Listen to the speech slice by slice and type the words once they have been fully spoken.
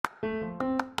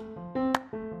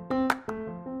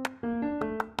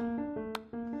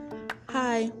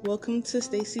Hi, welcome to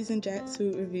Stacy's and Jack's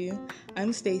Food Review.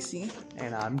 I'm Stacy.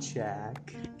 And I'm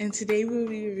Jack. And today we'll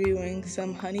be reviewing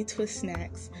some Honey Twist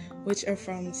snacks, which are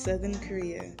from Southern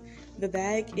Korea. The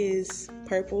bag is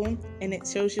purple, and it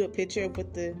shows you a picture of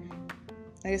what the,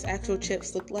 actual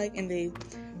chips look like, and they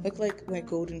look like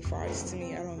golden fries to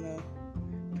me. I don't know.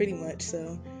 Pretty much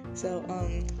so. So,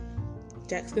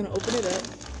 Jack's gonna open it up.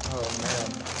 Oh man,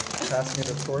 pass me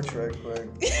the torch right quick.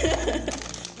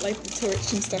 Light the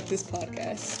torch and start this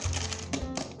podcast.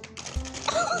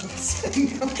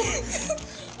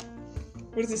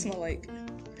 What does it smell like?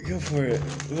 Go for it.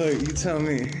 Look, you tell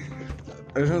me.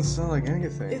 It don't smell like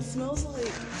anything. It smells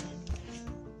like,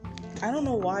 I don't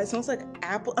know why. It smells like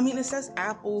apple. I mean, it says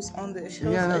apples on the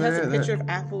show. Yeah, no, it has a picture of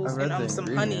apples and some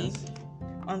honey ingredients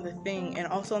on the thing, and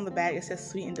also on the bag it says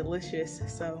sweet and delicious.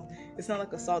 So it's not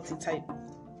like a salty type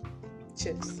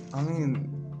chips. I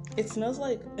mean, it smells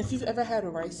like if you've ever had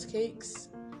rice cakes.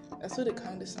 That's what it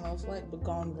kind of smells like, but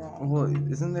gone wrong. well,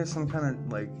 isn't there some kind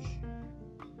of like?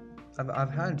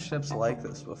 I've had chips like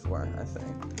this before. I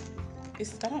think.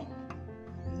 I don't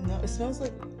know. It smells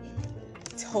like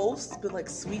toast, but like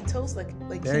sweet toast, like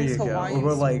there you Hawaiian go.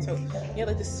 Or like toast. Yeah,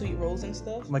 like the sweet rolls and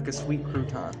stuff. like a sweet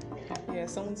crouton. Yeah,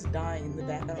 someone's dying in the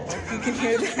back. I don't know if you can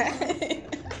hear that.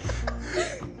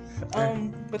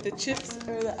 But the chips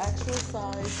are the actual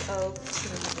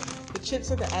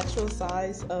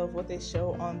size of what they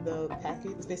show on the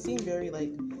package. They seem very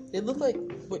they look like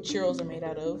what churros are made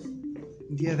out of.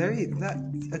 Yeah,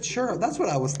 churro. That's what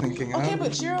I was thinking. Okay,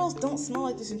 but churros don't smell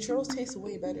like this, and churros taste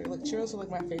way better. Like churros are like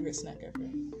my favorite snack ever.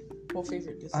 Well,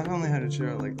 favorite dessert. I've only had a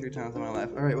churro like 3 times in my life.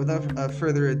 All right, without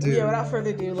further ado. Yeah, without further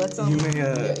ado, let's You may,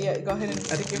 go ahead and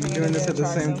stick your hand doing in this there at the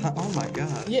and same try time. Oh my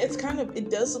god. Yeah, it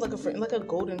does look like a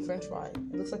golden French fry.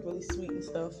 It looks like really sweet and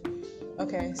stuff.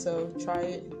 Okay, so try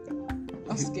it.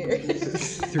 I'm scared.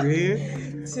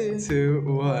 3, 2,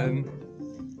 1.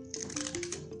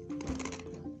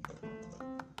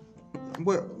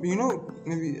 What,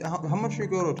 maybe how much you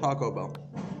go to Taco Bell?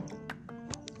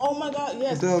 Oh my god,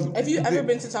 yes. Have you ever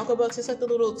been to Taco Bell? It's just like the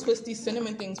little twisty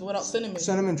cinnamon things without cinnamon.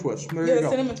 Cinnamon twist. There you go. The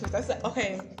cinnamon twist. That's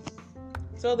okay.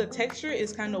 So the texture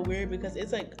is kind of weird because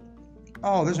it's like.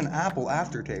 Oh, there's an apple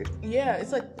aftertaste. Yeah,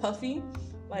 it's like puffy.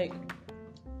 Like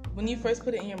when you first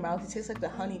put it in your mouth, it tastes like the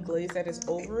honey glaze that is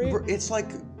over it. It's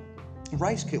like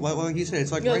rice cake. Like you said,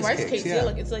 it's like rice cakes. Yeah,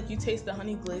 like it's like you taste the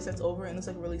honey glaze that's over it, and it's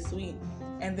like really sweet.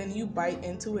 And then you bite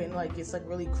into it, and like it's like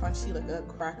really crunchy, like a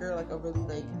cracker, like a really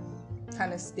like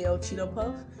kind of stale Cheeto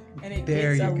puff, and it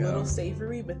gets a little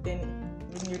savory. But then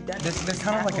when you're done, they're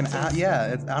kind of like an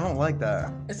I don't like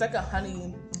that. It's like a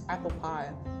honey apple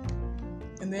pie,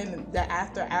 and then the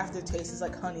aftertaste is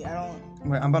like honey.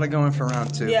 Wait, I'm about to go in for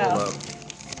round 2. Yeah. Hold up.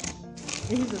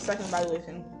 This is the second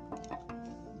evaluation.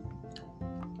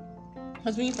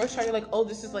 Because when you first try, you're like, oh,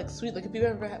 this is like sweet. Like if you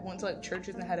ever went to like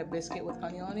churches and had a biscuit with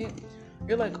honey on it,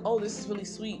 you're like, oh, this is really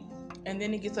sweet. And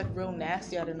then it gets like real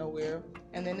nasty out of nowhere.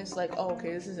 And then it's like, oh,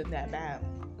 okay, this isn't that bad.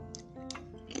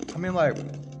 I mean, like,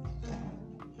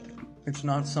 it's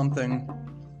not something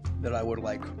that I would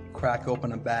like crack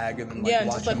open a bag and then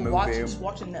watch a movie. Just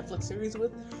watch a Netflix series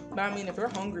with. But I mean, if you're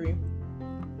hungry,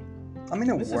 I mean,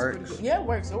 it works. Yeah, it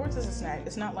works. It works as a snack.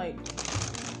 It's not like.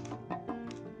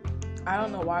 I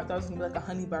don't know why I thought it was gonna be like a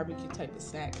honey barbecue type of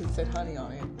snack because it said honey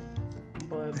on it.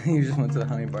 But you just went to the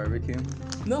honey barbecue?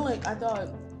 No, like I thought.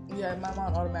 Yeah, my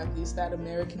mom automatically, it's that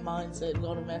American mindset. We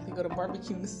automatically go to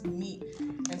barbecue meat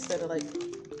instead of like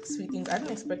sweet things. I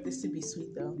didn't expect this to be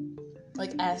sweet though,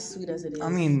 like as sweet as it is. I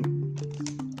mean,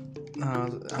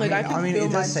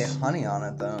 it does say honey on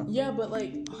it though. Yeah, but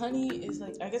like honey is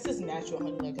like, I guess it's natural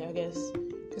honey. Like I guess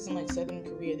because in like Southern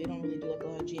Korea they don't really do like a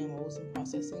lot of GMOs and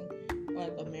processing.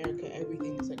 Like America,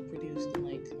 everything is like produced in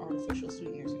like artificial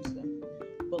sweeteners and stuff.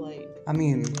 But like, I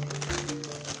mean,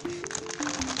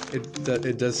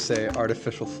 it does say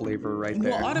artificial flavor right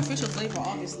there. Well, artificial flavor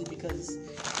obviously because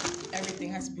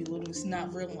everything has to be a little. It's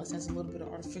not real unless it has a little bit of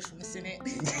artificialness in it.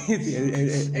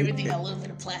 Everything got a little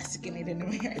bit of plastic in it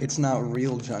anyway. It's not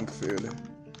real junk food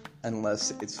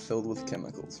unless it's filled with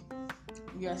chemicals.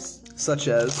 Yes. Such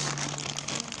as.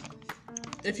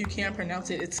 If you can't pronounce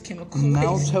it, it's chemical.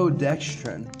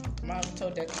 Maltodextrin.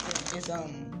 Maltodextrin is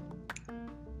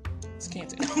it's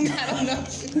cancer. I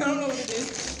don't know what it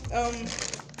is.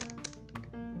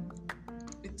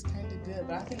 It's kind of good,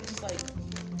 but I think just like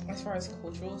as far as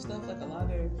cultural stuff, like a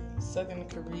lot of Southern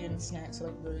Korean snacks are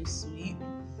like very sweet.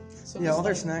 So yeah, all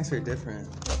their snacks are different.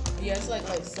 Yeah, it's like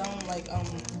some like I'm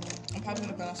probably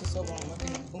gonna pronounce it so wrong. I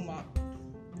think umap.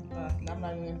 I'm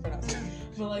not even gonna pronounce it.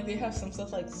 But like they have some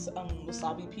stuff like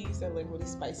wasabi peas that are like really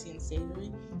spicy and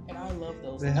savory, and I love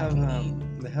those. They have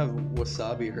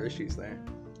wasabi Hershey's there.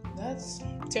 That's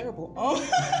terrible. Oh,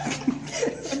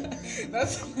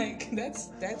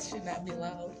 that should not be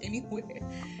allowed anywhere.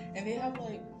 And they have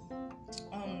like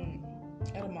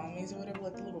edamames or whatever,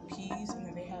 like the little peas, and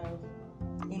then they have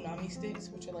unami sticks,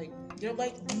 which are like they're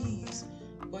like these,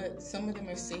 but some of them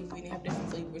are savory and they have different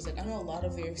flavors. Like I know a lot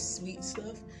of their sweet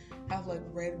stuff have like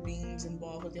red beans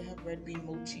involved, but they have red bean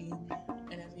mochi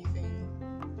and everything.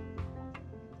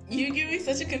 You give me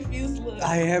such a confused look.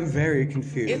 I am very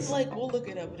confused. It's like, we'll look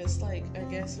it up, but it's like, I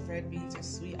guess red beans are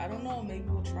sweet. I don't know, maybe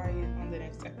we'll try it on the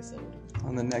next episode.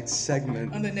 On the next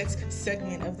segment. On the next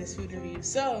segment of this food review.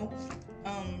 So,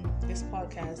 this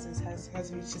podcast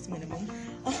has reached its minimum.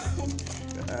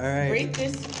 Alright. Rate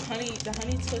the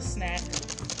honey twist snack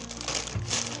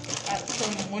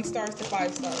from 1 star to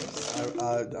 5 stars.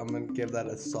 I'm gonna give that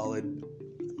a solid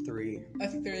 3. A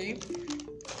 3?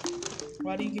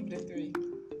 Why do you give it a 3?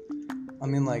 I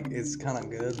mean, like, it's kind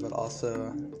of good, but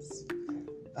also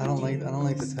I don't like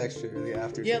the texture or the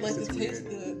aftertaste. Yeah, like it's the taste,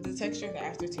 weird. the texture and the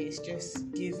aftertaste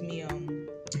just give me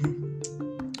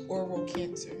oral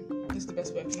cancer. That's the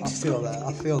best way I can describe it.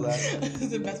 I feel that. That's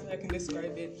the best way I can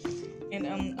describe it.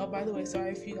 And oh, by the way,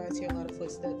 sorry if you guys hear a lot of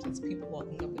footsteps. It's people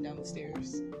walking up and down the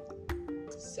stairs.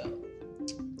 So.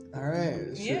 All right.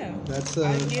 Yeah. That's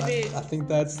I give it. I think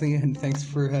that's the end. Thanks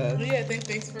for. Yeah.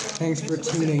 Thanks for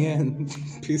tuning in.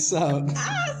 Peace out. I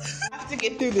have to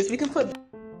get through this. We can put.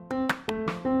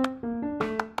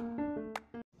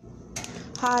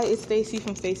 Hi, it's Stacy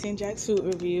from Stacy and Jack's Food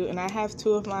Review, and I have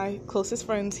 2 of my closest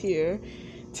friends here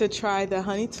to try the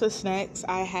honey twist snacks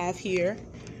I have here.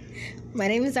 My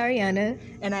name is Ariana.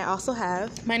 And I also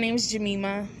have. My name is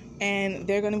Jemima. And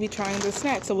they're going to be trying the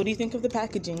snack. So what do you think of the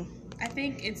packaging? I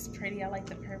think it's pretty. I like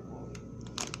the purple.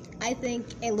 I think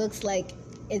it looks like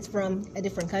it's from a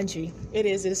different country. It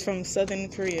is. It is from Southern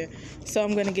Korea. So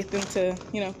I'm going to get them to,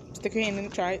 stick your hand in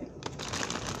and try it.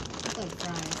 It's like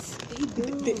fries.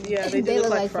 Yeah, they do look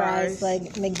like fries,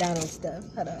 like McDonald's stuff.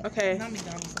 Hold on. Okay. Not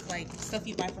McDonald's. It's like stuff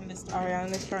you buy from the store.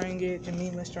 Ariana's trying it.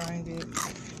 Jemima's trying it.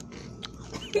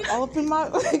 All up in my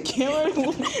camera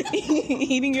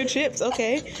eating your chips.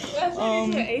 Okay.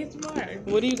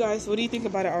 What do you think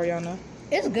about it, Ariana?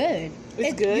 It's good.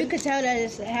 It's good? You could tell that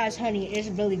it has honey. It's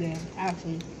really good,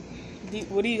 actually.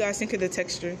 What do you guys think of the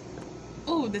texture?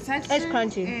 Oh, the texture? It's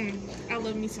crunchy. I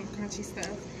love me some crunchy stuff.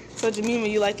 So, Jemima,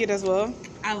 you like it as well?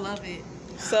 I love it.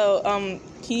 So,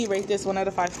 can you rate this 1 out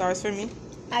of 5 stars for me?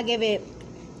 I give it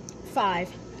 5.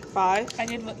 5? I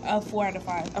give it a 4 out of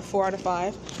 5. A 4 out of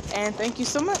 5. And thank you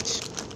so much.